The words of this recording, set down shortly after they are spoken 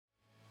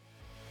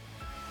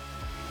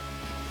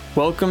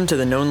Welcome to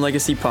the Known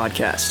Legacy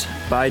Podcast,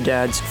 by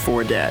dads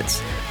for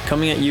dads,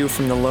 coming at you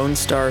from the Lone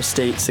Star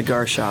State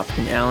Cigar Shop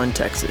in Allen,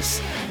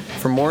 Texas.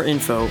 For more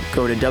info,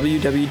 go to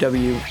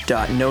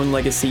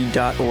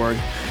www.knownlegacy.org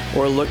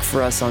or look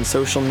for us on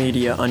social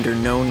media under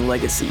Known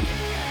Legacy.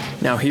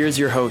 Now here's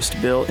your host,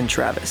 Bill and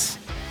Travis.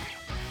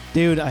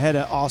 Dude, I had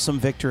an awesome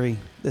victory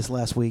this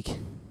last week.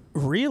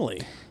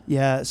 Really?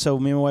 Yeah, so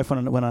me and my wife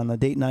went on a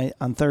date night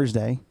on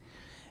Thursday,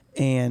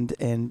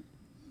 and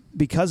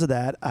because of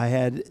that, I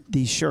had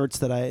these shirts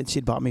that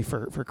she'd bought me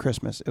for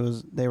Christmas.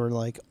 They were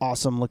like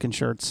awesome looking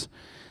shirts,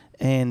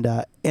 and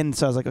so I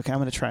was like, okay, I'm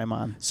gonna try them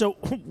on. So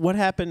what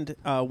happened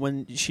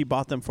when she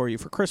bought them for you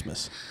for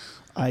Christmas?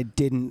 I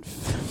didn't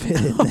fit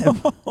in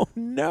them. Oh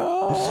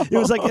no! It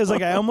was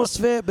like I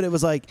almost fit, but it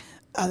was like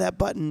that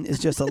button is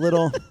just a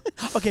little.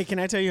 Okay, can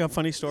I tell you a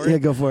funny story? Yeah,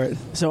 go for it.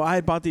 So I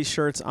had bought these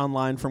shirts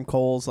online from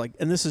Kohl's,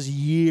 and this is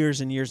years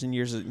and years and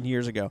years and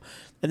years ago,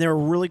 and they were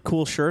really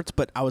cool shirts,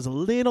 but I was a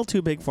little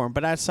too big for them.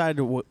 But I decided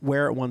to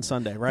wear it one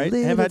Sunday, right?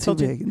 Have I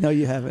told you? No,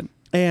 you haven't.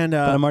 And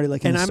but I'm already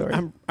liking the story.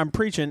 I'm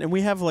preaching, and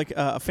we have like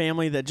a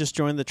family that just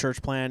joined the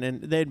church plan,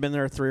 and they had been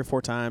there 3 or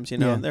 4 times. You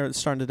know, they're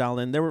starting to dial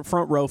in. They were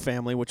front row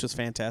family, which is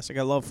fantastic.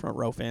 I love front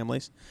row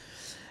families.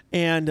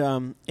 And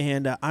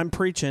I'm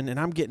preaching, and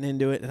I'm getting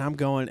into it, and I'm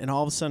going, and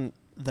all of a sudden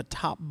the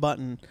top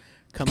button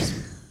comes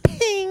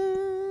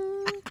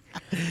ping,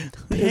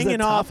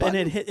 hanging off, button?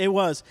 And it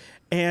was,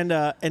 and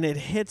it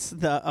hits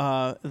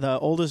the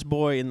oldest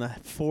boy in the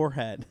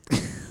forehead.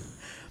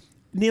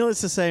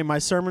 Needless to say, my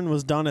sermon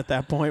was done at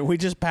that point. We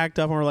just packed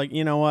up and we're like,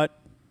 you know what?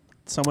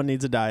 Someone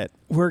needs a diet.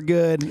 We're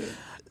good.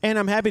 And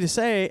I'm happy to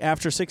say,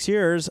 after 6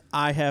 years,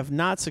 I have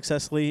not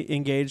successfully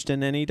engaged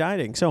in any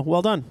dieting. So,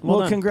 well done. Well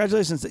done.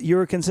 Congratulations. You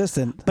were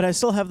consistent. But I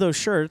still have those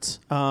shirts,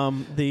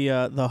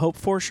 the Hope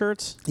For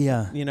shirts.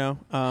 Yeah. You know,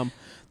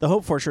 the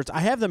Hope For shirts.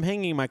 I have them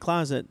hanging in my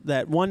closet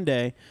that one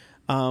day,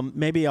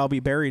 maybe I'll be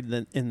buried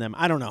in them.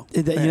 I don't know.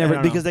 You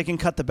never, because they can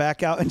cut the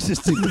back out and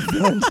just do the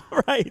front.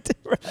 Right.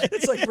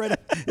 It's like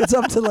it's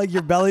up to like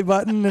your belly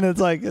button, and it's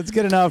like it's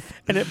good enough,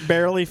 and it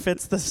barely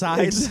fits the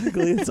size.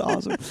 Exactly, it's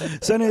awesome.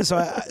 So anyway,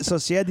 so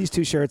she had these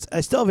 2 shirts.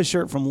 I still have a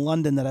shirt from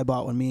London that I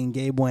bought when me and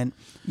Gabe went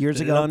years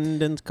ago.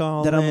 London's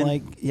calling. That I'm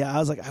like, I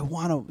was like, I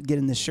want to get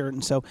in this shirt,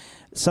 and so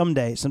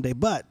someday.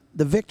 But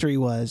the victory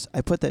was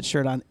I put that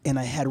shirt on and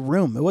I had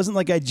room. It wasn't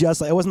like I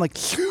wasn't like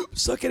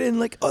suck it in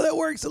like, oh, that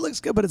works, it looks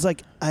good, but it's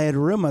like I had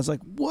room. I was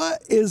like,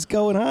 what is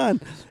going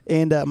on?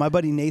 And my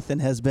buddy Nathan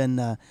has been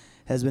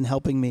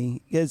helping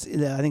me. I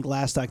think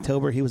last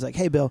October he was like,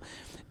 hey Bill,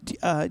 do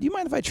you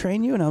mind if I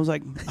train you? And I was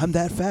like, I'm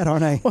that fat,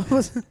 aren't I?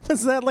 Was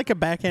that like a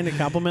backhanded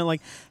compliment?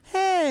 Like,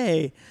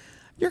 hey,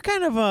 you're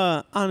kind of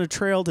on a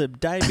trail to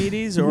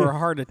diabetes or a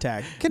heart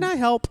attack. Can I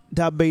help?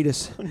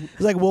 Diabetes. It's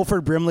like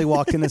Wilford Brimley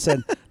walked in and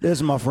said, "This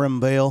is my friend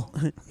Bill.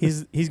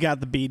 He's got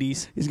the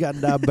beaties. He's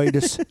got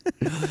diabetes."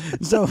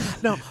 So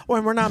no,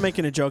 we're not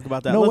making a joke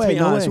about that. Let's be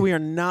honest. We are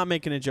not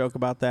making a joke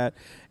about that.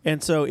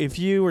 And so if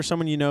you or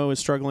someone you know is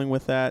struggling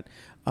with that,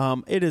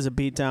 it is a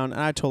beatdown, and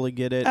I totally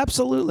get it.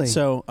 Absolutely.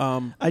 So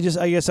I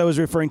guess I was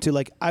referring to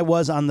like I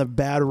was on the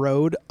bad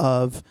road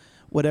of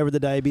whatever the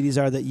diabetes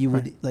are that you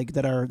would like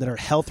that are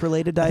health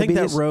related diabetes.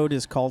 I think that road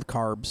is called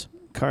carbs.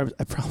 Carbs,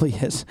 it probably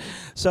is.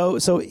 So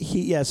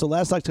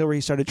last October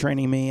he started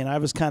training me, and I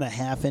was kind of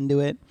half into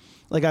it.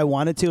 Like I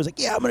wanted to. I was like,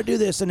 yeah, I'm gonna do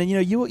this. And then you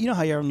know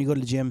how you are when you go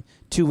to the gym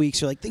 2 weeks,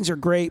 you're like, things are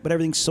great, but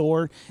everything's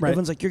sore. Right.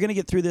 Everyone's like, you're gonna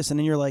get through this, and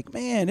then you're like,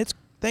 man, it's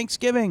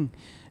Thanksgiving,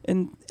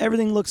 and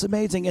everything looks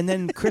amazing, and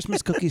then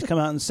Christmas cookies come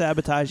out and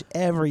sabotage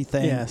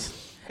everything.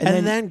 Yes.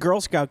 And then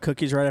Girl Scout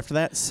cookies right after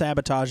that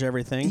sabotage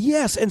everything.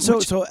 Yes, and so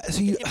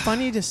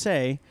funny to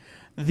say,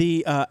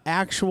 the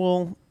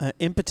actual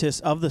impetus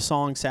of the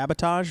song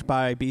 "Sabotage"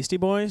 by Beastie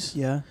Boys,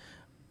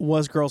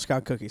 was Girl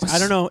Scout cookies. I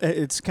don't know.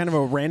 It's kind of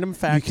a random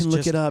fact. You can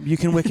look it up. You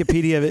can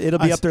Wikipedia it. It'll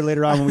be up there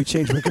later on when we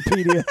change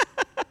Wikipedia.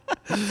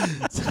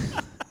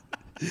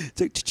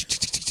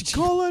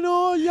 Calling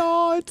all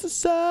y'all, it's a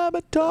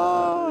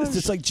sabotage. It's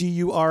just like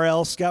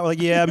GURL Scout. Like,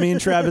 yeah, me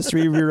and Travis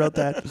rewrote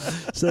that.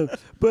 So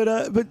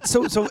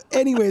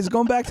anyways,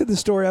 going back to the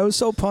story, I was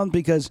so pumped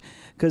because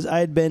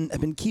I've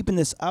been keeping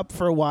this up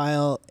for a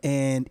while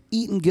and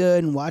eating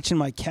good and watching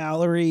my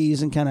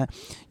calories and kind of,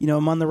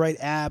 I'm on the right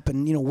app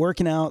and,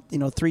 working out,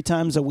 3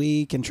 times a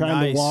week and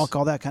trying to walk,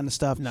 all that kind of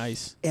stuff.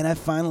 Nice. And I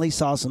finally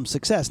saw some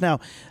success.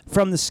 Now,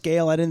 from the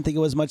scale, I didn't think it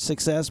was much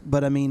success,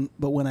 but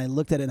when I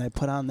looked at it and I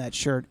put on that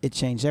shirt, it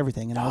changed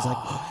everything. And I was like,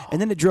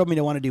 and then it drove me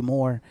to want to do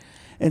more.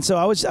 And so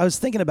I was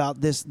thinking about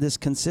this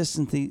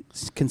consistency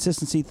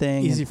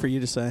thing. Easy for you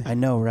to say. I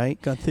know, right?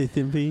 Got the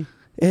thin.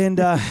 And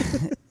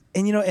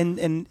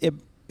and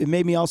it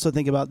made me also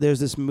think about there's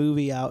this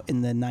movie out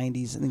in the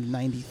 90s, I think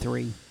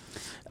 93.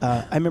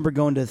 I remember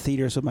going to the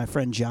theaters with my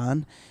friend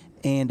John,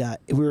 and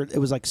it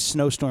was like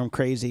snowstorm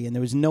crazy, and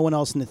there was no one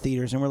else in the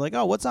theaters, and we're like,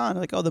 oh, what's on?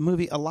 Like, oh, the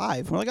movie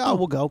Alive. And we're like, oh,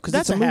 we'll go because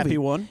that's it's a movie. Happy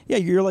one. Yeah,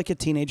 you're like a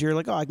teenager. You're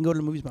like, oh, I can go to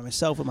the movies by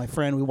myself with my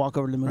friend. We walk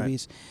over to the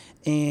movies,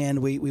 and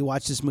we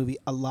watch this movie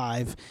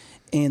Alive.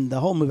 And the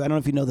whole movie, I don't know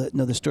if you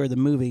know the story of the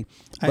movie,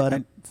 but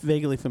I'm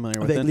vaguely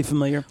familiar with it. vaguely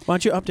familiar. Why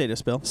don't you update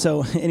us, Bill?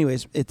 So,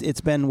 anyways,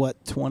 it's been,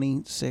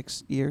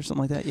 26 years,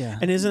 something like that? Yeah.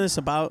 And isn't this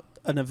about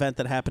an event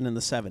that happened in the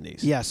 70s?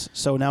 Yes.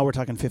 So now we're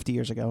talking 50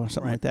 years ago or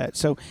something Right. like that.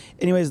 So,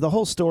 anyways, the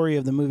whole story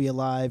of the movie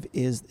Alive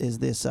is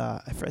this.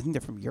 I think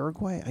they're from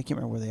Uruguay. I can't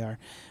remember where they are,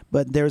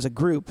 but there's a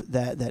group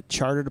that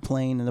chartered a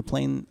plane, and the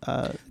plane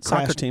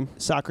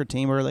Soccer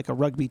team, or like a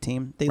rugby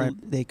team. Right.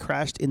 They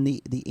crashed in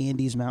the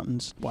Andes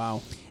Mountains.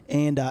 Wow.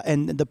 And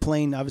the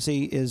plane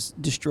obviously is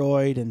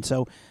destroyed, and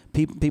so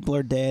people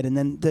are dead. And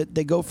then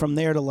they go from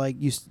there to, like,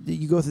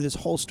 you go through this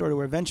whole story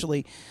where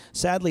eventually,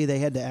 sadly, they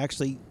had to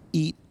actually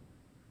eat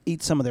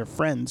some of their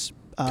friends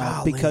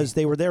because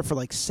they were there for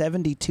like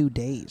 72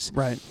 days.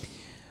 Right.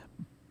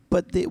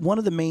 But one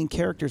of the main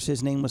characters,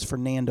 his name was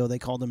Fernando. They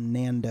called him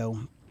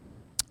Nando.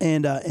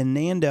 And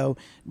Nando,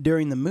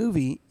 during the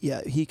movie,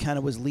 he kind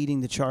of was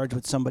leading the charge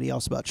with somebody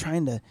else about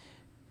trying to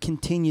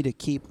continue to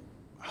keep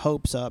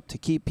hopes up, to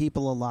keep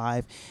people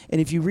alive.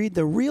 And if you read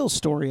the real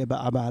story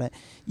about it,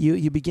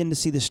 you begin to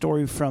see the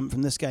story from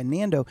this guy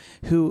Nando,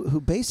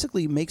 who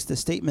basically makes the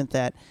statement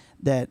that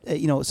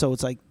so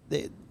it's like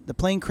the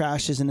plane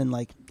crashes, and then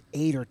like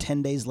 8 or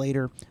 10 days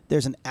later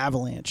there's an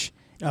avalanche.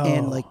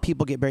 And like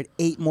people get buried.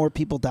 8 more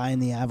people die in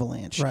the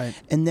avalanche. Right.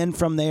 And then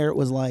from there it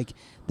was like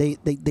they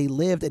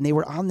lived, and they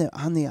were on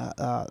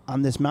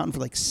this mountain for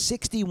like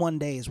 61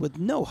 days with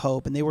no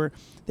hope, and they were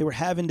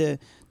having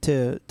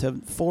to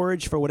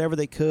forage for whatever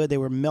they could. They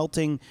were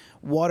melting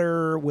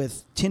water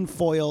with tin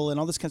foil and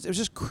all this kind of stuff. It was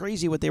just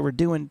crazy what they were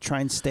doing to try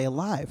and stay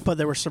alive. But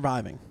they were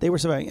surviving.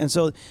 And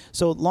so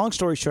long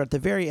story short, at the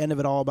very end of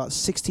it all, about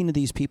 16 of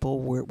these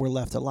people were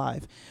left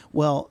alive.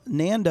 Well,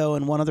 Nando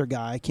and one other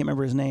guy, I can't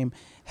remember his name,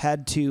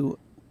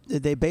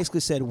 they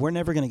basically said, we're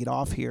never going to get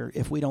off here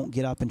if we don't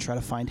get up and try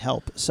to find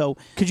help. So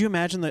could you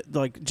imagine that,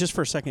 like, just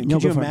for a second, No,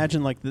 could you go for it.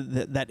 imagine like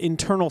that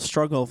internal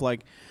struggle of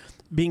like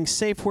being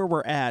safe where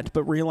we're at,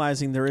 but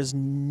realizing there is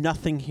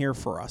nothing here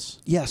for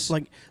us? yes,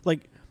 Like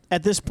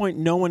at this point,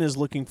 no one is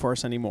looking for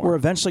us anymore. we're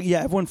eventually,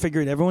 everyone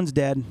figured everyone's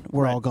dead.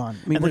 We're all gone.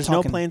 I mean, and we're there's no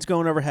talking, planes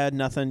going overhead,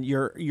 nothing.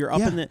 You're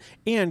up in the,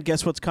 and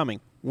guess what's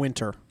coming?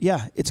 Winter.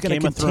 Yeah, it's going to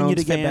Game of continue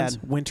to Thrones get fans,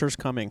 bad. winter's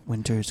coming.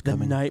 Winter's The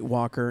coming. Night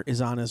Walker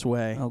is on his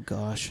way. Oh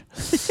gosh.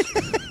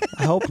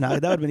 I hope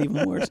not. That would have been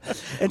even worse.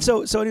 And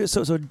so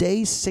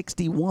day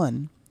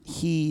 61,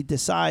 he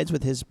decides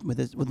with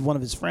one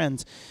of his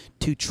friends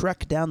to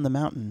trek down the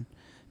mountain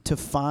to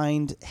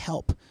find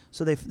help.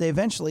 So they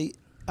eventually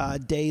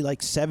day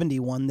like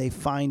 71 they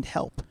find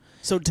help.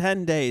 So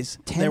 10 days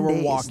 10 they were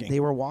days, walking. They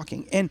were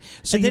walking. And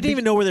so and they didn't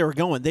even know where they were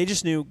going. They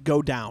just knew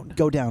go down.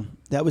 Go down.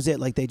 That was it.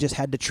 Like they just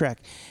had to trek.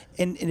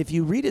 And if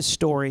you read his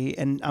story,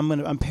 and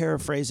I'm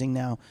paraphrasing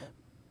now,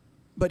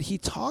 but he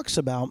talks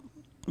about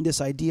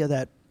this idea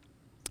that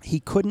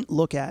he couldn't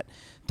look at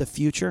the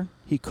future.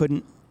 He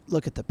couldn't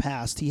look at the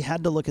past. He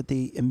had to look at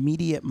the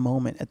immediate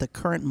moment, at the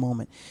current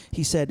moment.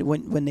 He said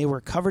when they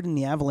were covered in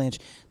the avalanche,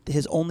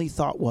 his only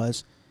thought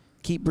was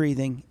keep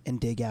breathing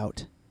and dig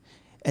out.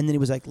 And then he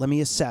was like, let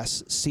me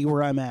assess, see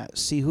where I'm at,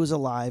 see who's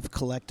alive,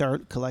 collect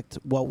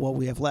what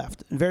we have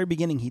left. In the very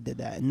beginning, he did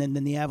that. And then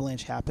the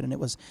avalanche happened,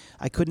 and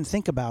I couldn't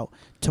think about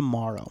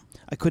tomorrow.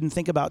 I couldn't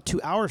think about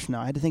 2 hours from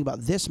now. I had to think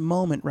about this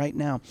moment right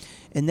now.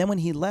 And then when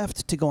he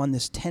left to go on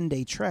this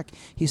 10-day trek,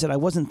 he said, I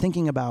wasn't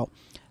thinking about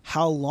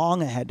how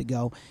long I had to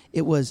go.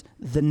 It was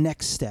the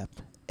next step.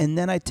 And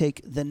then I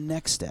take the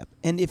next step.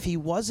 And if he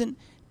wasn't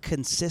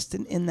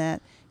consistent in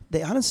that,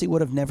 they honestly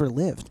would have never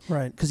lived.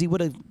 Right. Because he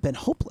would have been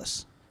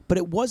hopeless. But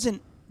it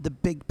wasn't the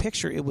big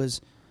picture. It was,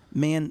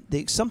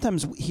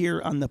 sometimes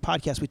here on the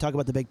podcast we talk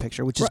about the big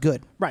picture, which is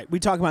good. Right. We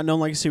talk about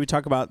known legacy. We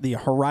talk about the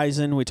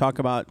horizon. We talk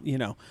about,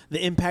 the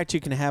impact you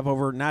can have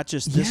over not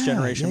just this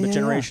generation, but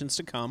generations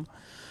to come.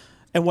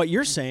 And what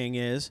you're saying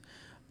is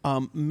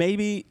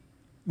maybe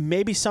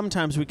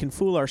sometimes we can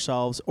fool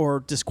ourselves or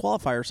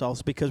disqualify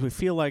ourselves because we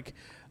feel like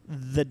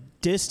the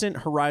distant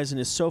horizon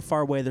is so far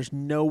away, there's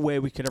no way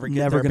we could ever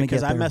get there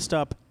because I messed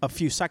up a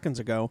few seconds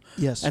ago.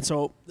 Yes. And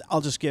so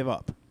I'll just give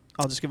up.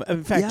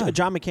 In fact,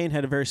 John McCain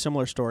had a very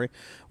similar story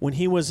when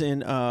he was in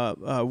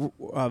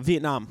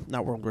Vietnam,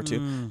 not World War II,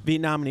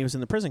 Vietnam, and he was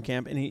in the prison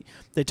camp, and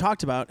they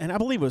talked about, and I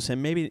believe it was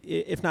him, maybe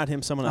if not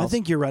him, someone else. I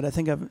think you're right. I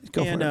think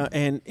go for it.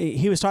 And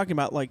he was talking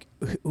about like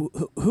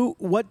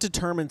what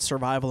determines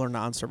survival or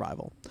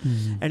non-survival,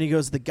 and he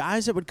goes, the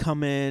guys that would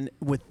come in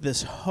with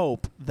this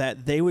hope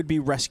that they would be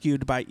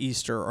rescued by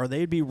Easter, or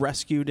they'd be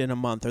rescued in a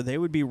month, or they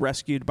would be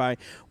rescued by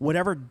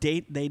whatever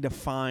date they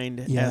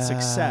defined as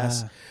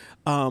success.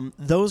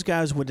 Those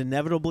guys would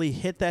inevitably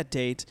hit that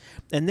date,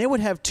 and they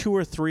would have 2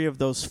 or 3 of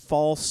those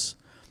false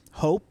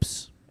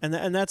hopes, and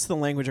that's the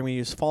language I'm going to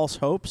use, false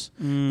hopes,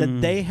 that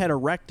they had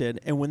erected,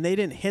 and when they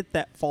didn't hit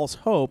that false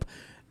hope,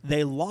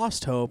 they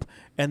lost hope,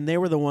 and they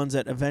were the ones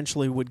that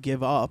eventually would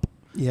give up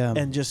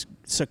and just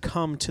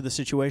succumb to the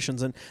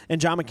situations. And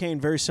John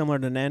McCain, very similar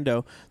to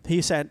Nando,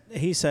 he said,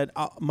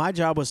 my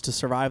job was to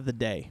survive the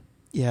day.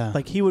 Yeah.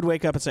 Like he would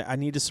wake up and say, I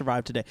need to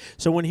survive today.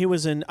 So when he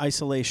was in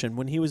isolation,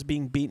 when he was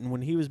being beaten,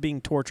 when he was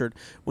being tortured,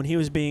 when he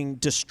was being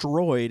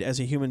destroyed as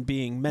a human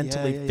being,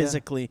 mentally,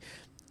 physically,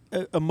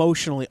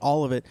 emotionally,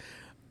 all of it,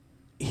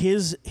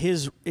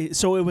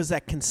 so it was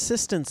that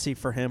consistency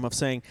for him of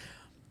saying,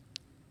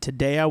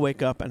 today I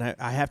wake up and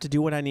I have to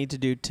do what I need to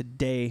do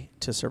today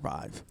to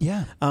survive.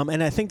 Yeah.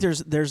 And I think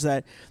there's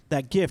that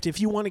gift.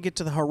 If you want to get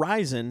to the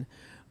horizon,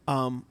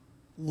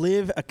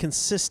 live a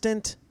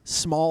consistent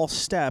small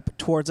step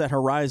towards that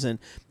horizon,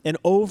 and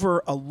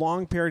over a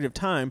long period of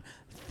time,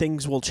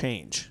 things will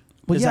change.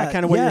 Well, Is that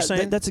kind of what you're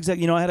saying? That's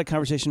exactly. I had a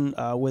conversation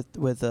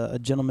with a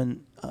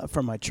gentleman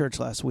from my church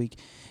last week.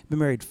 Been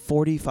married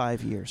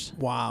 45 years.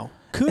 Wow.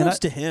 Kudos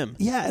to him.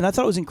 Yeah, and I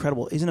thought it was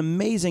incredible. He's an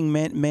amazing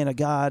man of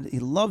God. He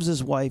loves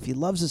his wife. He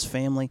loves his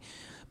family.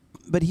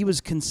 But he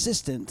was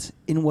consistent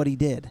in what he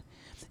did.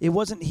 It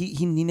wasn't,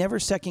 he never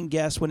second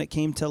guessed when it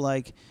came to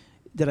like,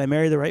 did I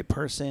marry the right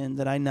person?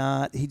 Did I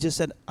not? He just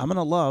said, I'm going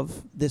to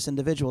love this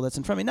individual that's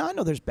in front of me. Now, I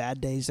know there's bad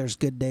days, there's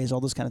good days, all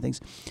those kind of things.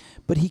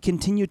 But he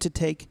continued to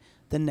take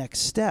the next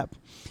step.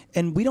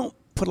 And we don't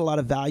put a lot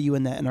of value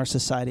in that in our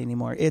society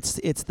anymore. It's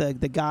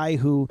the guy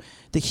who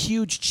the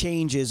huge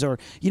changes, or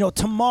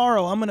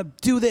tomorrow I'm gonna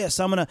do this.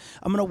 I'm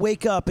gonna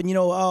wake up and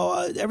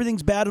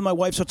everything's bad with my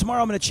wife, so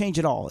tomorrow I'm gonna change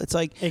it all. It's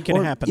like ain't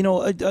gonna happen.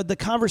 The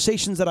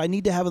conversations that I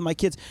need to have with my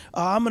kids.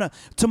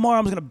 Tomorrow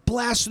I'm gonna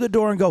blast through the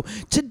door and go,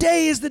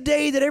 today is the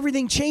day that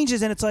everything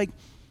changes. And it's like,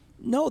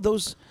 no,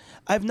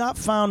 I've not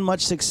found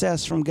much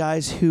success from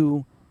guys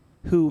who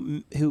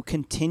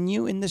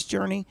continue in this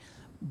journey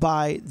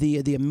by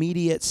the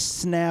immediate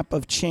snap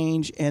of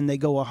change, and they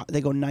go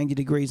 90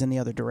 degrees in the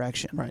other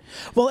direction. Right.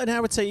 Well, and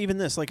I would say even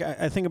this, like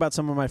I think about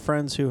some of my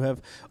friends who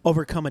have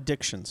overcome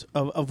addictions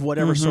of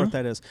whatever sort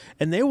that is,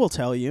 and they will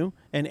tell you,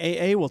 and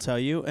AA will tell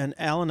you, and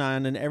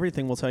Al-Anon and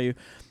everything will tell you,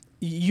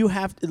 you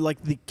have to,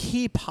 like, the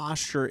key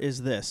posture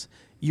is this: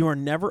 you are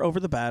never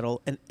over the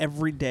battle, and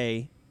every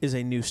day is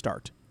a new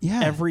start. Yeah.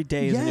 Every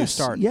day is a new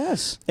start.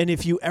 Yes. And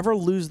if you ever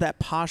lose that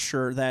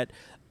posture that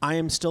I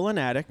am still an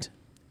addict,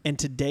 and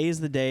today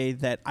is the day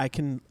that I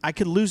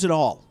could lose it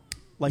all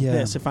like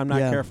this if I'm not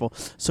careful.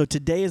 So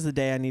today is the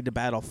day I need to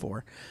battle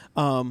for.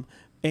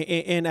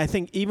 And I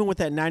think even with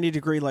that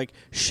 90-degree like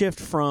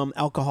shift from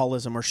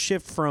alcoholism or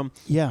shift from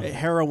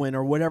heroin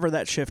or whatever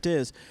that shift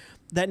is,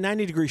 that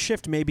 90-degree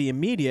shift may be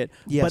immediate,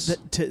 but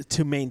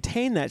to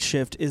maintain that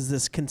shift is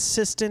this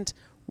consistent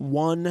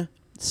one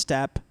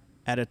step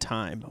at a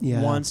time,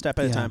 one step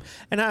at a time.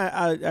 And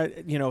I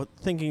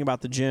thinking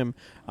about the gym,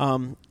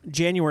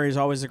 January is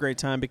always a great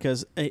time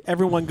because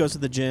everyone goes to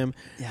the gym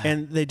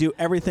and they do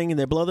everything and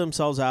they blow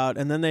themselves out,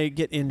 and then they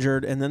get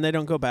injured, and then they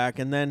don't go back,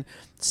 and then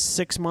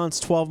 6 months,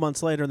 12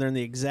 months later, they're in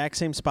the exact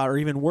same spot or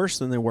even worse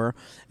than they were.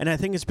 And I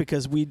think it's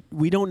because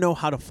we don't know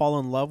how to fall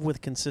in love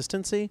with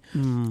consistency,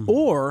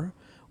 or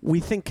we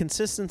think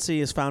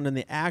consistency is found in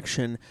the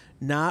action,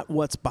 not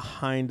what's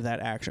behind that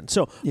action.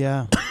 So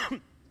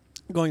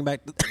going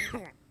back to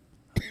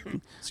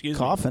excuse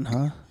coughing,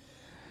 me.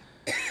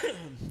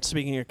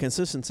 Speaking of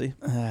consistency,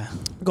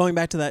 going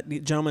back to that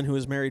gentleman who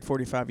was married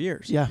 45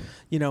 years. Yeah.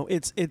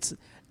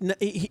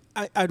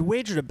 I'd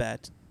wager to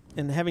bet,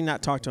 and having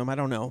not talked to him, I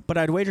don't know, but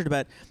I'd wager to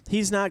bet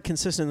he's not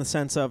consistent in the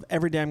sense of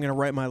every day I'm going to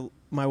write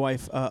my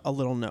wife a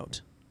little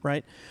note,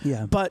 right?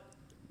 Yeah. But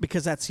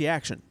because that's the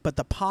action. But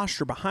the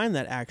posture behind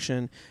that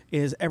action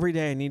is every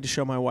day I need to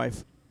show my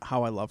wife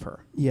how I love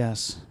her.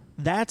 Yes.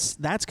 That's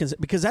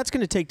because that's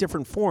going to take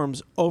different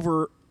forms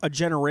over a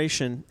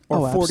generation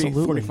or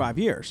 45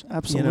 years.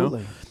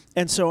 Absolutely.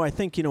 And so I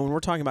think, when we're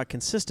talking about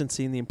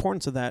consistency and the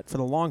importance of that for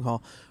the long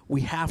haul,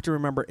 we have to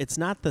remember it's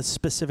not the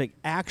specific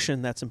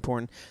action that's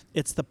important.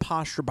 It's the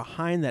posture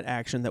behind that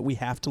action that we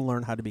have to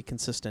learn how to be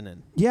consistent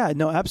in. Yeah,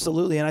 no,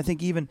 absolutely. And I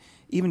think even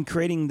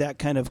creating that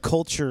kind of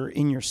culture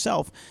in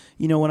yourself,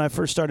 when I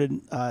first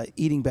started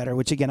eating better,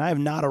 which again, I have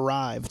not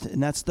arrived.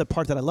 And that's the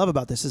part that I love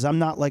about this is I'm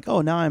not like, oh,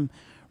 now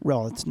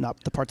it's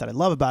not the part that I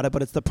love about it,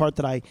 but it's the part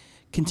that I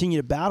continue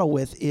to battle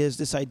with is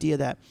this idea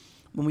that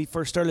when we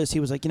first started this, he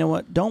was like, you know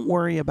what, don't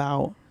worry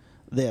about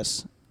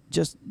this.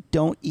 Just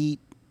don't eat,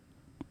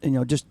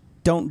 just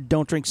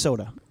don't drink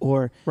soda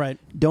or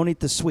don't eat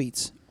the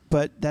sweets.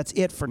 But that's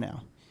it for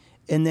now.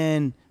 And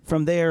then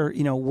from there,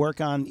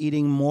 work on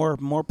eating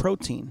more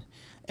protein.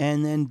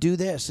 And then do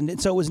this.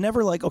 And so it was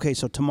never like, okay,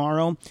 so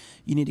tomorrow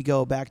you need to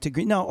go back to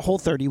green. No,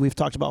 Whole30. We've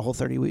talked about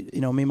Whole30. Me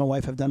and my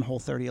wife have done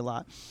Whole30 a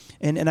lot.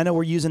 And I know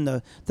we're using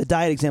the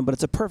diet example, but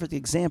it's a perfect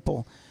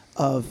example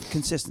of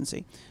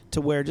consistency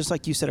to where, just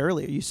like you said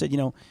earlier, you said,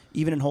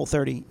 even in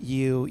Whole30,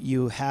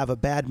 you have a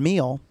bad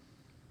meal.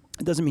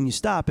 It doesn't mean you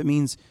stop. It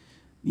means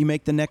you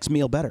make the next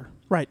meal better.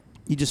 Right.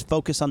 You just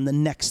focus on the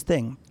next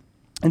thing.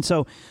 And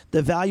so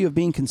the value of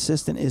being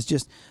consistent is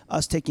just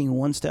us taking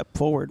one step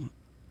forward.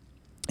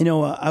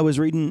 I was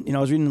reading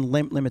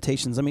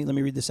Lamentations. Let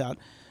me read this out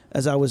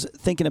as I was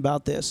thinking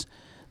about this,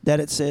 that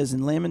it says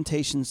in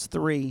Lamentations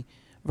 3,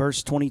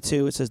 verse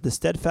 22, it says, the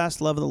steadfast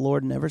love of the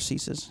Lord never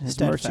ceases. His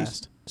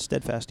mercies.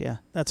 Steadfast, yeah.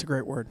 That's a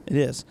great word. It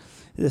is.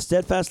 The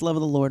steadfast love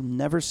of the Lord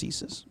never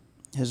ceases.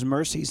 His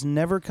mercies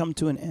never come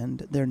to an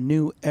end. They're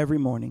new every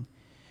morning.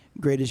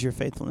 Great is your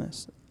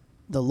faithfulness.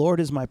 The Lord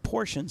is my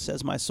portion,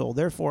 says my soul.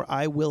 Therefore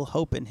I will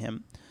hope in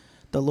him.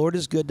 The Lord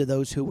is good to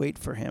those who wait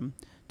for him,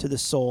 to the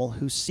soul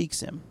who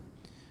seeks him.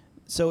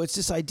 So it's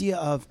this idea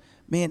of,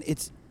 man,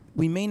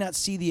 we may not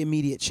see the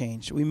immediate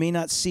change. We may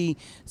not see,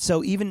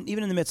 so even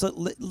in the midst,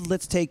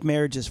 let's take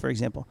marriages, for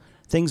example.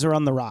 Things are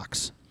on the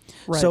rocks.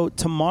 Right. So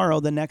tomorrow,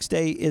 the next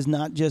day is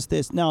not just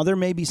this. Now, there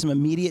may be some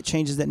immediate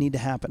changes that need to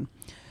happen,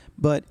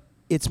 but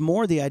it's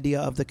more the idea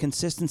of the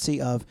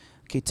consistency of,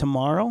 okay,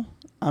 tomorrow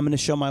I'm going to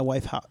show my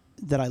wife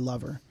that I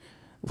love her.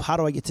 How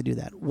do I get to do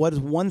that? What is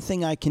one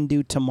thing I can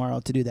do tomorrow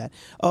to do that?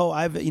 Oh,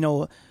 I've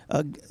the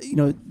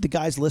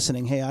guys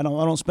listening. Hey, I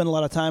don't spend a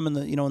lot of time in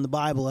the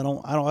Bible. I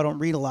don't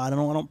read a lot. I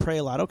don't pray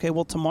a lot. Okay,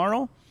 well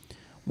tomorrow,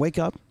 wake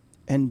up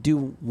and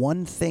do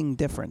one thing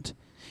different.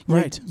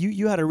 Right.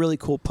 You had a really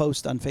cool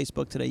post on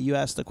Facebook today. You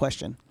asked the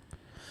question.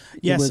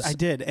 Yes, I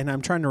did, and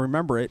I'm trying to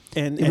remember it.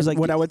 And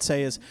what I would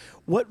say is,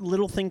 what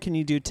little thing can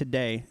you do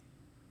today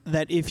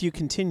that if you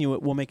continue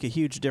it will make a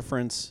huge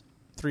difference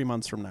 3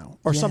 months from now,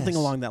 or something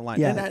along that line?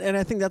 Yeah. And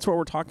I think that's what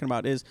we're talking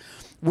about is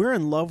we're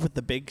in love with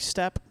the big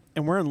step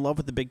and we're in love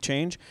with the big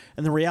change.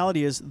 And the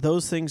reality is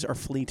those things are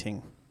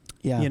fleeting.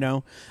 Yeah.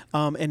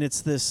 And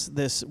it's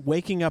this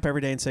waking up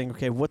every day and saying,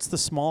 okay, what's the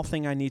small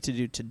thing I need to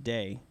do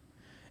today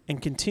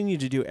and continue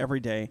to do every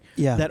day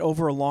that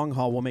over a long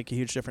haul will make a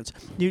huge difference.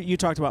 You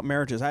talked about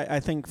marriages. I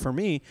think for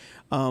me,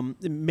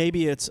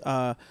 maybe it's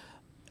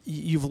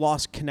you've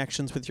lost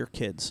connections with your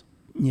kids.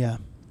 Yeah.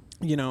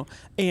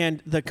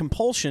 And the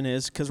compulsion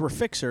is, because we're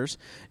fixers,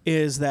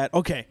 is that,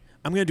 okay,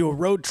 I'm going to do a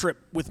road trip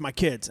with my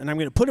kids, and I'm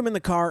going to put them in the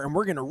car, and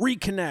we're going to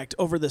reconnect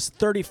over this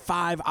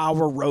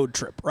 35-hour road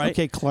trip, right?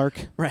 Okay,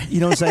 Clark. Right. You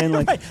know what I'm saying?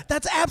 Like, right.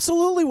 That's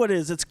absolutely what it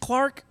is. It's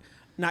Clark,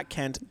 not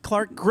Kent,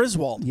 Clark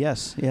Griswold.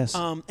 Yes.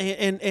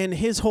 And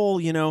his whole,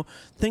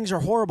 things are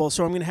horrible,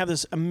 so I'm going to have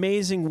this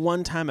amazing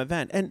one-time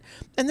event. And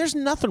there's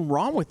nothing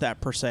wrong with that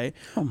per se,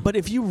 but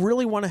if you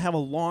really want to have a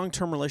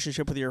long-term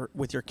relationship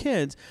with your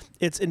kids,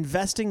 it's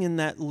investing in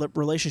that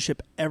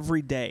relationship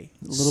every day.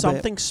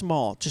 Something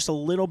small, just a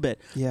little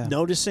bit. Yeah.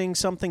 Noticing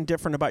something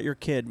different about your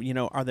kid.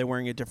 Are they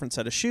wearing a different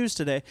set of shoes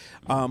today?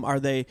 Are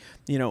they,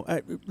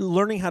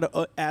 learning how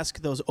to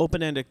ask those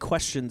open-ended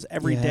questions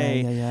every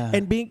day,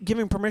 and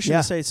giving permission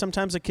to say,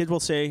 sometimes a kid will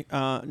say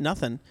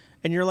nothing,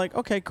 and you're like,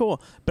 okay, cool,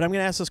 but I'm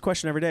going to ask this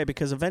question every day,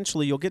 because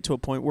eventually you'll get to a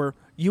point where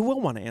you will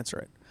want to answer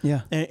it.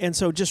 Yeah. And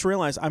so just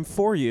realize I'm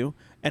for you,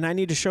 and I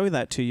need to show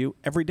that to you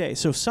every day.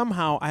 So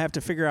somehow I have to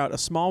figure out a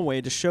small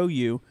way to show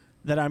you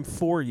that I'm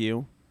for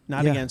you,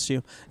 not against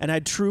you, and I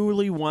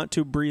truly want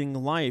to bring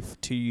life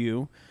to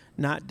you,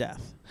 not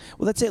death.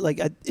 Well, that's it.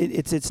 Like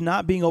it's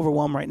not being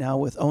overwhelmed right now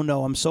with, oh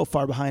no, I'm so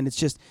far behind.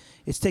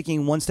 It's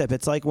taking one step.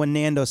 It's like when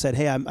Nando said,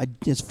 hey,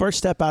 his first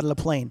step out of the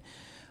plane.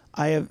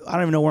 I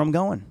don't even know where I'm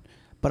going,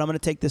 but I'm going to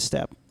take this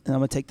step, and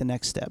I'm going to take the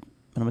next step,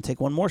 and I'm going to take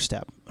one more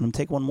step, and I'm going to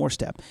take one more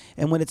step.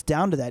 And when it's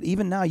down to that,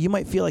 even now, you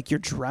might feel like you're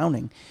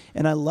drowning.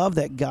 And I love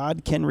that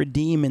God can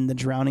redeem in the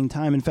drowning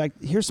time. In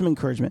fact, here's some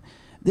encouragement.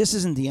 This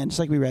isn't the end, just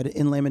like we read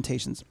in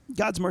Lamentations.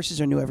 God's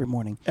mercies are new every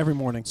morning. Every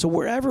morning. So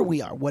wherever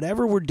we are,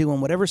 whatever we're doing,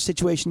 whatever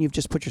situation you've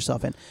just put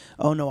yourself in,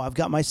 oh no, I've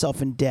got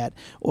myself in debt,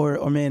 or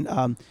man,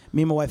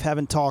 me and my wife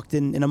haven't talked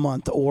in a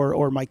month,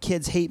 or my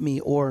kids hate me,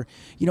 or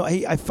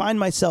I find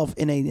myself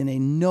in a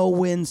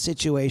no-win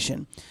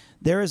situation.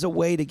 There is a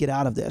way to get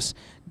out of this.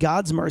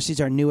 God's mercies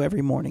are new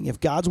every morning.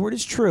 If God's word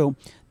is true,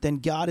 then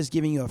God is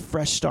giving you a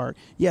fresh start.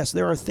 Yes,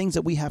 there are things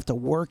that we have to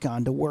work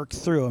on, to work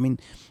through. I mean,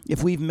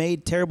 if we've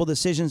made terrible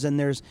decisions and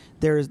there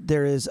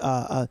is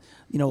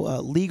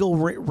legal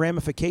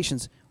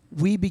ramifications,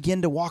 we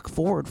begin to walk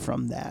forward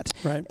from that.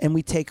 Right. And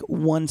we take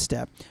one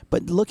step.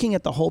 But looking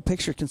at the whole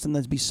picture can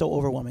sometimes be so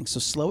overwhelming. So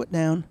slow it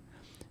down,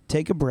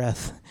 take a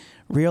breath,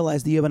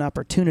 realize that you have an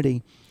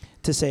opportunity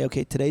to say,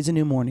 okay, today's a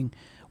new morning.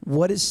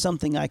 What is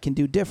something I can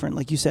do different?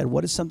 Like you said,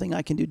 what is something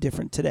I can do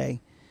different today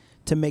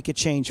to make a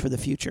change for the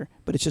future?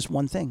 But it's just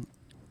one thing,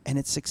 and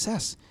it's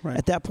success. Right.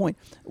 At that point.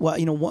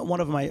 Well, one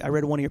of them, I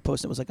read one of your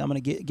posts that was like, I'm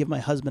going to give my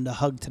husband a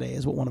hug today,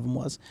 is what one of them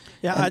was.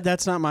 Yeah,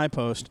 that's not my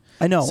post.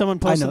 I know. Someone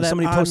posted that.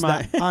 Somebody posted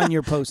that on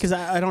your post. Because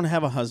I don't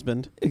have a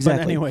husband. Exactly.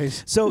 But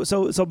anyways.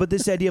 But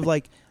this idea of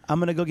like, I'm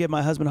going to go give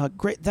my husband a hug.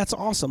 Great. That's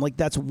awesome. Like,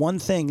 that's one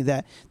thing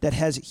that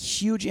has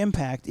huge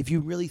impact if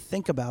you really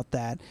think about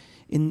that.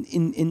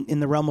 In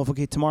the realm of,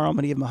 okay, tomorrow I'm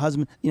going to give my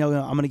husband, I'm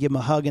going to give him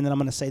a hug, and then I'm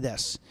going to say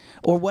this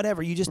or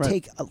whatever. You just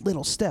take a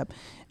little step,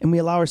 and we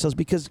allow ourselves,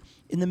 because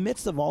in the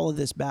midst of all of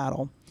this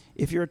battle,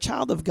 if you're a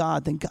child of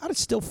God, then God is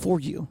still for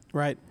you.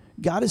 Right.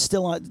 God is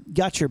still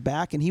got your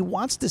back, and he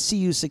wants to see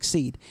you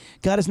succeed.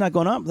 God is not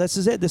going, up. This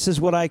is it. This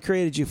is what I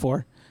created you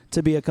for,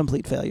 to be a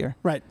complete failure.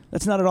 Right.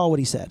 That's not at all what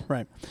he said.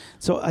 Right.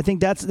 So I think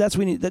that's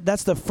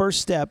the first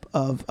step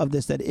of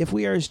this, that if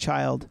we are his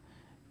child,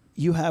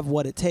 you have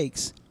what it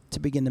takes to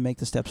begin to make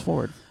the steps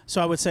forward.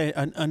 So I would say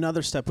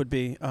another step would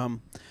be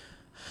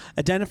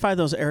identify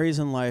those areas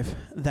in life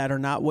that are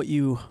not what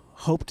you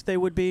hoped they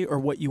would be or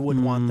what you would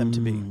want them to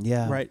be.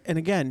 Yeah. Right. And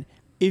again,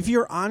 if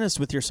you're honest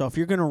with yourself,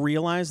 you're going to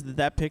realize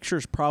that picture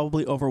is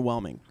probably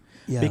overwhelming.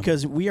 Yeah.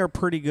 Because we are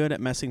pretty good at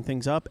messing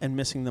things up and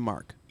missing the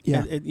mark.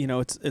 Yeah.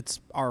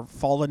 It's our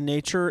fallen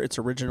nature. It's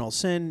original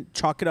sin.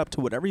 Chalk it up to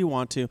whatever you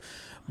want to.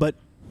 But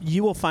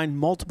you will find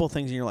multiple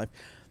things in your life.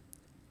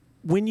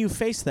 When you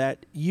face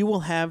that, you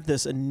will have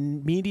this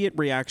immediate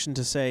reaction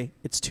to say,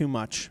 it's too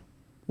much.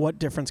 What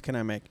difference can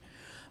I make?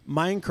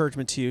 My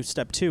encouragement to you,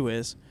 step 2,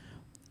 is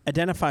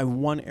identify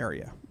one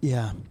area.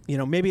 Yeah.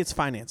 Maybe it's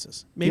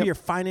finances. Maybe your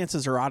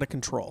finances are out of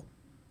control.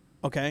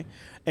 Okay?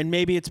 And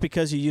maybe it's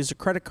because you use a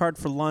credit card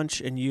for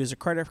lunch and you use a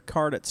credit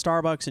card at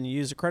Starbucks and you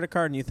use a credit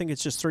card and you think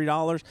it's just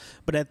 $3,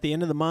 but at the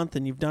end of the month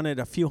and you've done it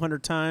a few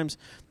hundred times,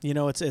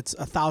 it's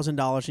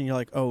 $1,000 and you're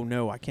like, oh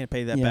no, I can't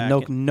pay that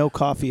back. No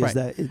coffee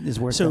is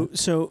worth it.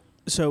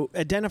 So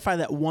identify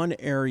that one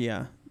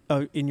area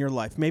in your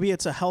life. Maybe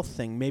it's a health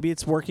thing. Maybe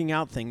it's working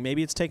out thing.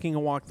 Maybe it's taking a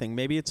walk thing.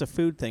 Maybe it's a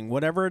food thing.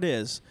 Whatever it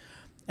is,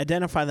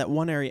 identify that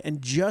one area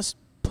and just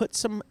put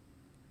some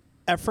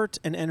effort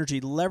and energy,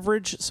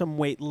 leverage some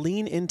weight,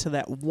 lean into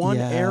that one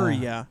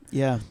area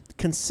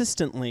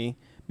consistently,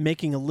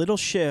 making a little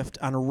shift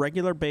on a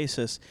regular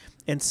basis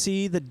and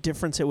see the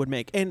difference it would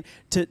make. And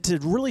to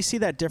really see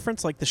that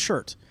difference, like the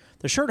shirt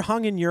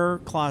hung in your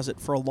closet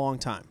for a long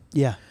time.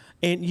 Yeah.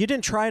 And you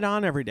didn't try it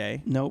on every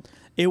day. Nope.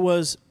 It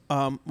was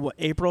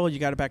April, you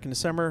got it back in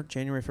December,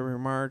 January, February,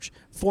 March,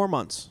 4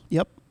 months.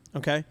 Yep.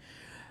 Okay.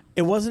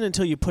 It wasn't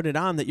until you put it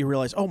on that you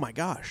realized, oh my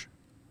gosh,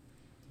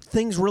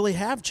 things really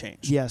have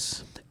changed.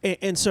 Yes.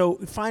 And so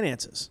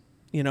finances,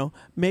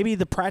 maybe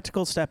the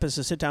practical step is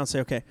to sit down and say,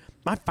 okay,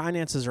 my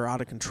finances are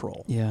out of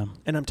control. Yeah.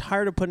 And I'm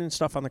tired of putting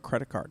stuff on the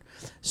credit card.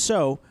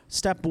 So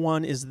step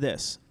 1 is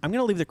this. I'm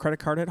going to leave the credit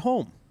card at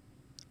home.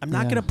 I'm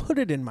not going to put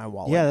it in my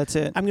wallet. Yeah, that's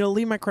it. I'm going to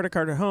leave my credit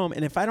card at home.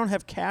 And if I don't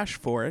have cash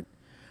for it,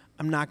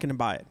 I'm not going to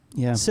buy it.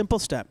 Yeah. Simple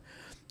step.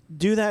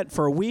 Do that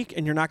for a week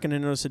and you're not going to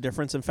notice a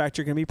difference. In fact,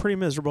 you're going to be pretty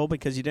miserable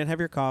because you didn't have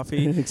your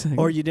coffee exactly.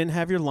 or you didn't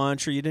have your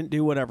lunch or you didn't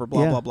do whatever,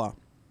 blah, blah, blah.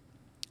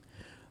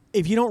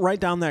 If you don't write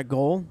down that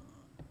goal,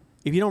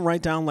 if you don't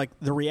write down like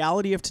the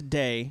reality of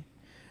today,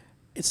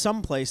 it's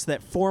someplace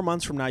that 4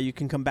 months from now you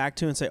can come back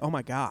to and say, oh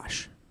my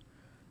gosh,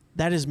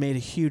 that has made a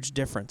huge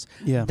difference.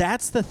 Yeah.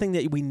 That's the thing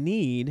that we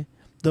need,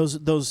 those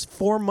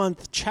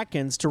 4-month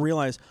check-ins to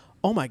realize,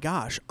 oh my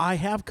gosh, I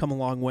have come a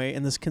long way,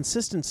 and this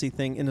consistency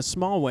thing in a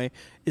small way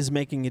is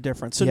making a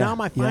difference. So now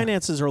my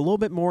finances are a little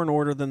bit more in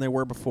order than they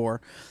were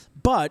before,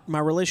 but my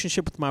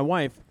relationship with my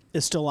wife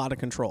is still out of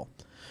control.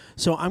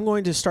 So I'm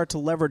going to start to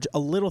leverage a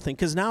little thing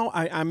because now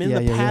I'm in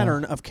the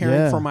pattern of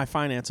caring for my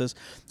finances.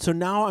 So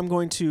now I'm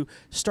going to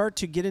start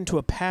to get into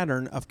a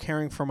pattern of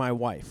caring for my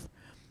wife.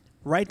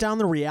 Write down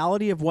the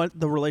reality of what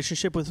the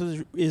relationship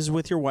is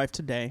with your wife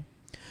today.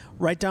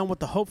 Write down what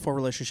the hopeful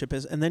relationship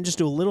is, and then just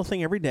do a little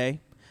thing every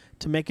day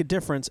to make a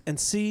difference and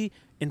see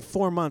in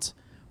 4 months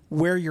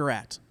where you're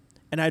at.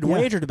 And I'd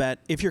wager to bet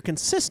if you're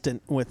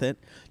consistent with it,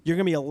 you're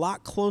going to be a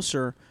lot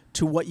closer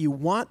to what you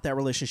want that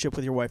relationship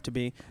with your wife to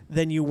be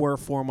than you were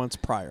 4 months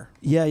prior.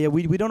 Yeah.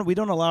 We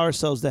don't allow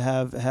ourselves to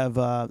have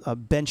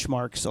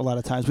benchmarks a lot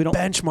of times. We don't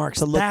benchmarks.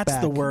 To look That's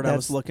back. the word I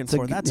was looking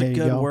for. That's a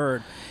good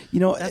word.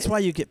 That's why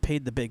you get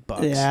paid the big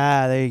bucks.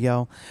 Yeah, there you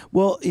go.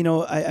 Well,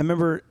 I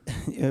remember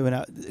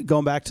when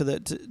going back to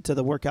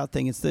the workout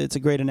thing. It's a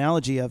great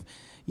analogy of,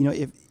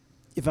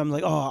 if I'm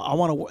like, oh, I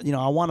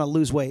want to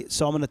lose weight,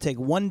 so I'm going to take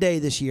one day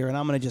this year and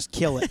I'm going to just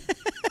kill it.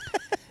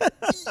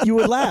 You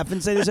would laugh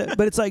and say this,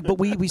 but it's like, but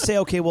we say,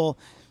 okay, well,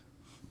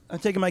 I'm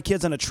taking my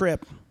kids on a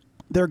trip.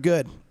 They're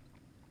good.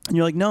 And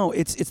you're like, no,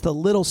 it's the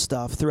little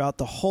stuff throughout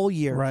the whole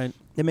year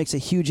that makes a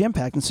huge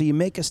impact. And so you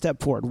make a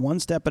step forward, one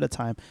step at a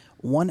time,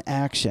 one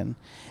action.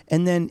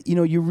 And then,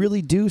 you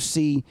really do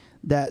see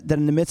that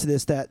in the midst of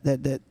this,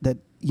 that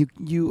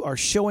you are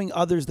showing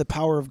others the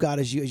power of God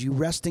as you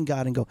rest in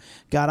God and go,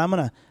 God,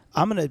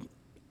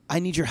 I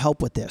need your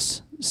help with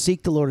this.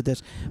 Seek the Lord with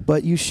this.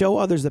 But you show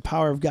others the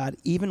power of God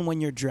even when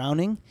you're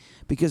drowning,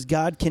 because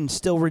God can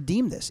still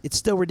redeem this. It's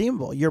still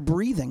redeemable. You're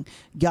breathing.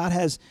 God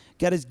has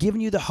given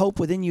you the hope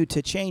within you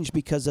to change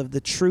because of the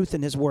truth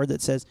in his word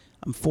that says,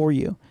 I'm for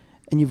you.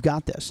 And you've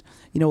got this.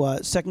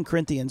 2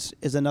 Corinthians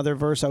is another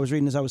verse I was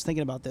reading as I was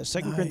thinking about this.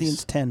 2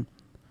 Corinthians 10.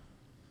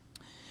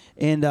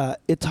 And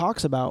it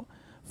talks about,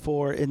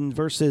 in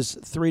verses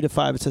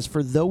 3-5, it says,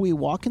 for though we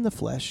walk in the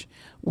flesh,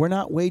 we're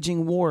not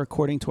waging war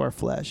according to our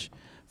flesh.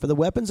 For the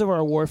weapons of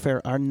our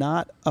warfare are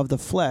not of the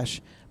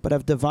flesh, but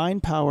have divine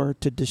power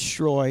to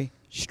destroy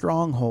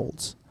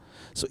strongholds.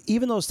 So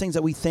even those things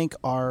that we think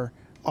are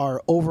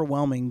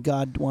overwhelming,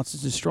 God wants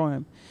to destroy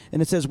them.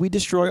 And it says, we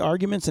destroy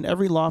arguments and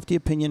every lofty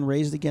opinion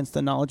raised against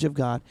the knowledge of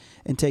God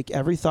and take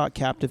every thought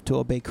captive to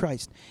obey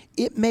Christ.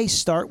 It may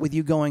start with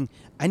you going,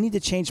 I need to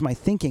change my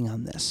thinking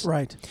on this.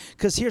 Right.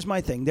 Because here's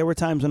my thing. There were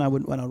times when I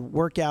would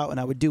work out and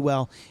I would do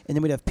well, and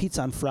then we'd have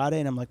pizza on Friday,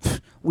 and I'm like,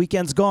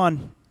 weekend's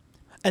gone.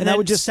 And then I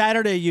would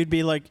Saturday you'd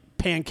be like,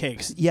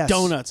 pancakes, Yes.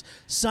 donuts.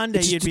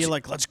 Sunday, you'd be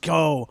like, let's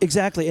go.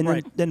 Exactly. And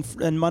Right.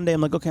 then Monday,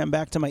 I'm like, okay, I'm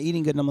back to my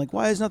eating good. And I'm like,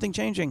 why is nothing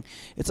changing?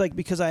 It's like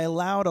because I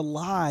allowed a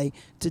lie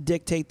to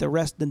dictate the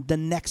rest, the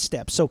next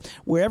step. So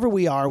wherever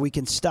we are, we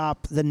can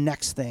stop the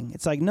next thing.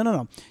 It's like,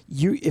 no.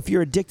 If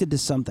you're addicted to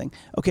something,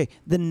 okay,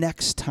 the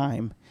next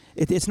time.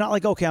 It's not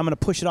like, okay, I'm going to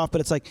push it off,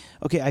 but it's like,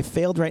 okay, I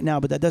failed right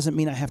now, but that doesn't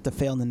mean I have to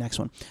fail in the next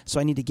one.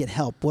 So I need to get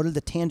help. What are the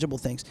tangible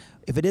things?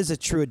 If it is a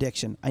true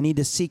addiction, I need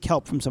to seek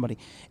help from somebody.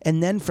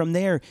 And then from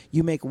there,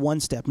 you make one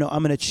step. No,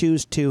 I'm going to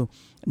choose to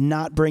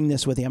not bring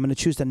this with you. I'm going to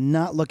choose to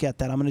not look at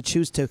that. I'm going to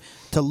choose to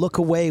look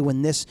away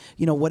when this,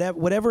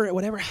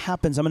 whatever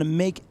happens, I'm going to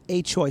make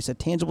a choice, a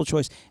tangible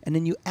choice, and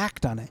then you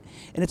act on it.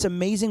 And it's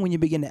amazing when you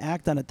begin to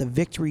act on it, the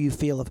victory you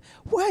feel of,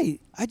 wait,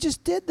 I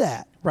just did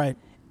that. Right.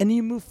 And then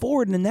you move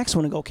forward in the next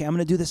one and go, okay, I'm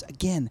going to do this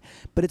again.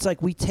 But it's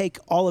like we take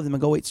all of them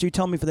and go, wait, so you're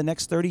telling me for the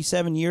next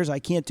 37 years I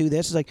can't do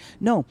this? It's like,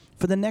 no,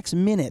 for the next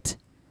minute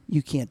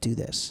you can't do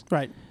this.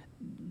 Right.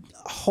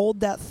 Hold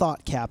that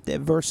thought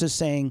captive versus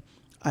saying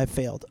I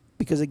failed.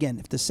 Because again,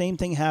 if the same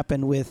thing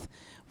happened with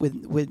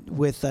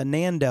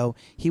Nando,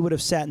 he would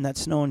have sat in that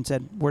snow and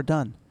said, we're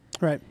done.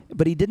 Right.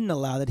 But he didn't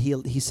allow that.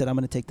 He said, I'm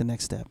going to take the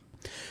next step.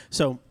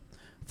 So,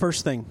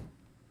 first thing,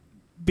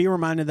 be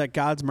reminded that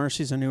God's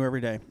mercies are new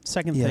every day.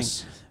 Second thing,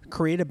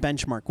 create a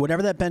benchmark,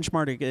 whatever that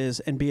benchmark is,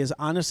 and be as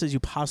honest as you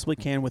possibly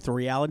can with the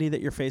reality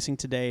that you're facing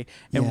today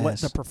and what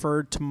the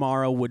preferred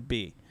tomorrow would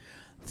be.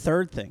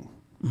 Third thing,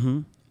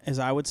 is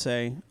I would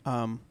say,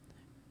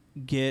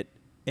 get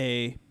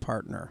a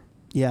partner.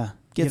 Yeah.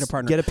 Get a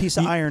partner. Get a piece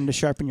of iron to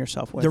sharpen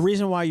yourself with. The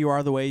reason why you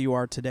are the way you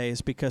are today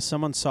is because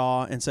someone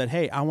saw and said,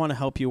 hey, I want to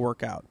help you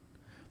work out.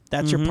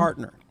 That's your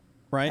partner.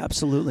 Right?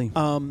 Absolutely.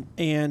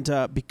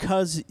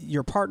 Because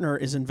your partner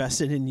is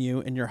invested in you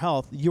and your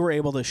health, you were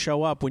able to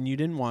show up when you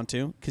didn't want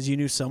to because you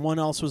knew someone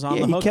else was on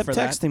the hook for that. He kept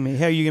texting me,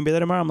 hey, are you going to be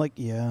there tomorrow? I'm like,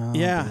 yeah, I'll be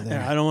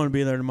there. I don't want to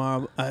be there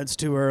tomorrow. It's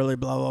too early,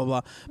 blah, blah,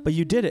 blah. But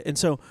you did it. And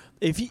so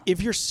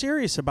if you're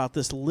serious about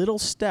this little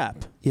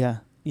step,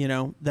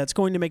 that's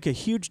going to make a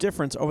huge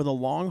difference over the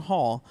long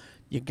haul,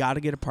 you got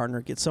to get a partner.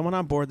 Get someone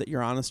on board that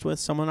you're honest with,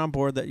 someone on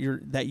board that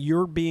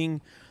you're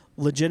being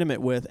legitimate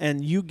with,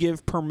 and you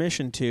give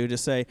permission to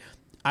say,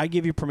 I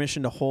give you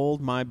permission to hold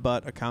my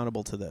butt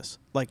accountable to this.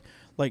 Like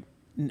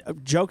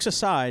jokes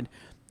aside,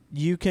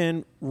 you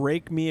can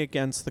rake me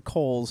against the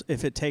coals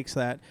if it takes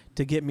that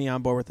to get me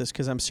on board with this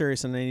because I'm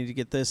serious and I need to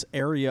get this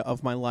area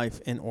of my life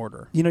in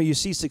order. You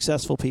see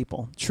successful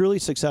people, truly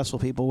successful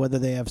people, whether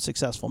they have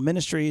successful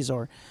ministries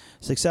or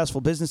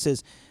successful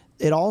businesses.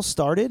 It all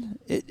started,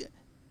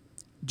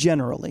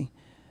 generally.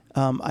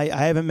 I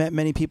haven't met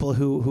many people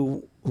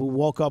who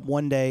woke up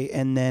one day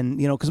and then,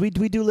 because we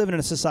do live in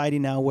a society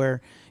now where,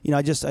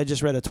 I just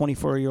read a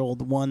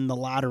 24-year-old won the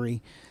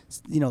lottery,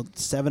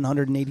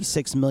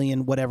 $786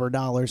 million whatever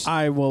dollars.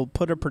 I will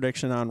put a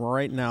prediction on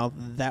right now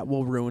that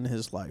will ruin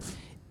his life.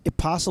 It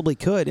possibly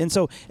could. And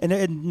so,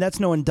 and that's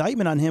no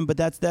indictment on him, but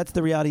that's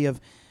the reality of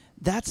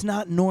that's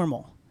not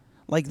normal.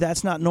 Like,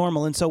 that's not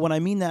normal. And so when I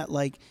mean that,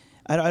 like,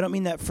 I don't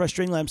mean that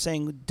frustratingly. I'm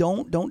saying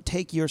don't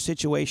take your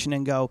situation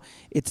and go,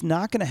 it's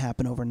not going to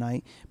happen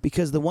overnight,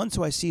 because the ones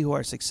who I see who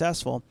are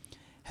successful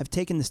have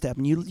taken the step.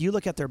 And you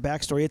look at their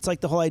backstory. It's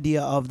like the whole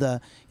idea of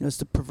it's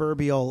the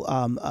proverbial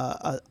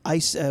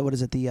ice. What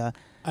is it? The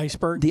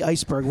iceberg. The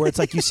iceberg, where it's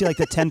like you see like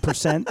the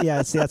 10%. Yeah,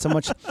 it's that's so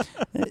much.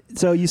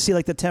 So you see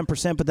like the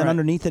 10%, but then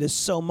underneath it is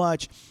so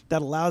much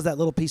that allows that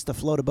little piece to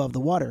float above the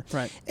water.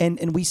 Right.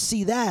 And we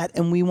see that,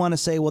 and we want to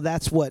say, well,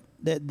 that's where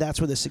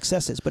the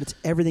success is. But it's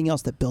everything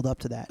else that build up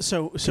to that.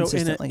 So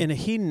in a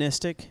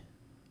hedonistic,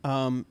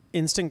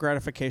 instant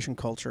gratification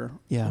culture,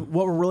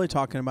 what we're really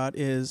talking about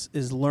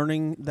is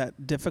learning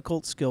that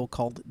difficult skill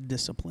called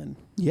discipline.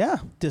 Yeah.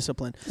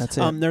 Discipline. That's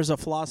it. There's a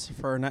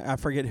philosopher, and I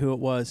forget who it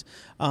was,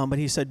 but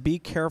he said, be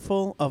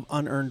careful of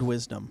unearned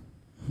wisdom.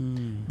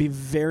 Be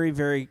very,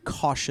 very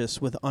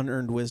cautious with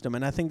unearned wisdom.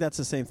 And I think that's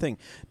the same thing.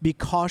 Be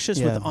cautious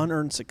with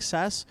unearned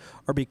success,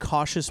 or be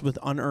cautious with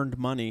unearned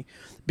money,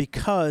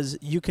 because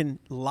you can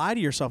lie to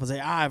yourself and say,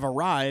 I've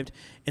arrived,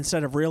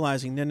 instead of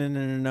realizing,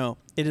 no.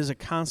 It is a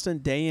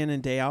constant day in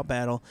and day out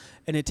battle,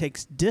 and it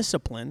takes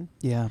discipline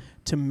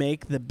to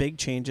make the big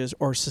changes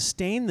or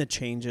sustain the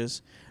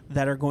changes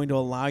that are going to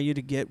allow you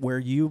to get where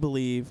you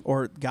believe,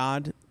 or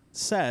God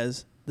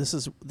says, this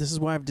is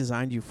what I've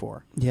designed you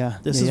for. Yeah.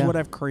 This is what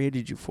I've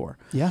created you for.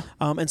 Yeah.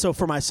 And so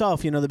for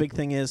myself, the big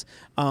thing is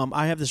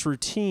I have this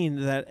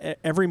routine that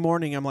every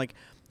morning I'm like,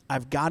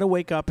 I've got to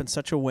wake up in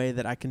such a way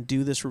that I can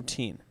do this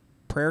routine.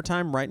 Prayer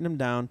time, writing them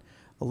down,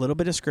 a little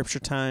bit of scripture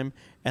time,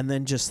 and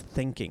then just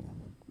thinking.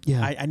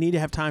 Yeah. I need to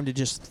have time to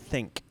just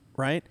think,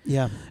 right?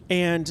 Yeah.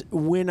 And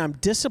when I'm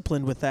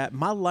disciplined with that,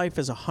 my life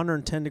is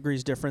 110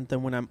 degrees different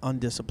than when I'm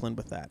undisciplined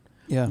with that.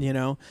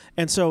 Yeah.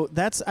 And so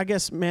that's, I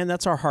guess, man,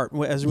 that's our heart.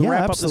 As we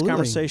wrap up this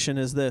conversation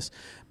is this,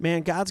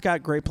 man, God's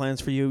got great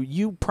plans for you.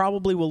 You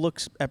probably will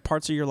look at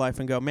parts of your life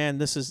and go, man,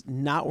 this is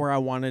not where I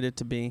wanted it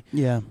to be.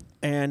 Yeah.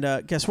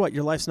 And guess what?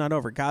 Your life's not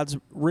over. God's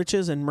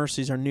riches and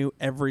mercies are new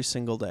every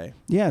single day.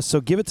 Yeah. So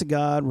give it to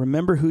God,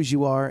 remember whose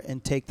you are,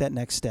 and take that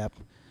next step.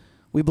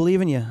 we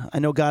believe in you. I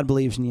know God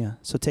believes in you.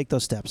 So take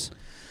those steps.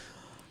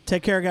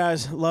 Take care,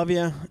 guys. Love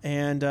you.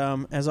 And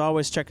as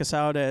always, check us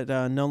out at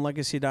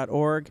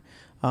knownlegacy.org.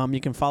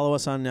 You can follow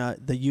us on the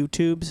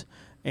YouTubes.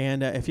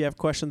 And if you have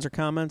questions or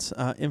comments,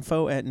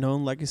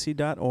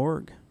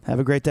 info@knownlegacy.org. Have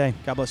a great day.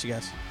 God bless you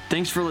guys.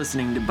 Thanks for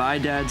listening to By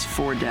Dads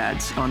for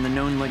Dads on the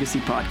Known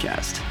Legacy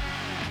podcast.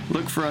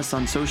 Look for us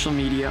on social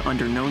media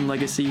under Known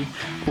Legacy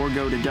or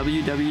go to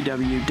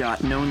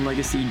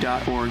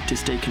www.knownlegacy.org to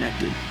stay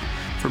connected.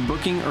 For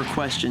booking or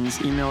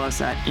questions, email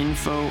us at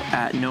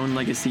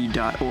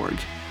info@knownlegacy.org.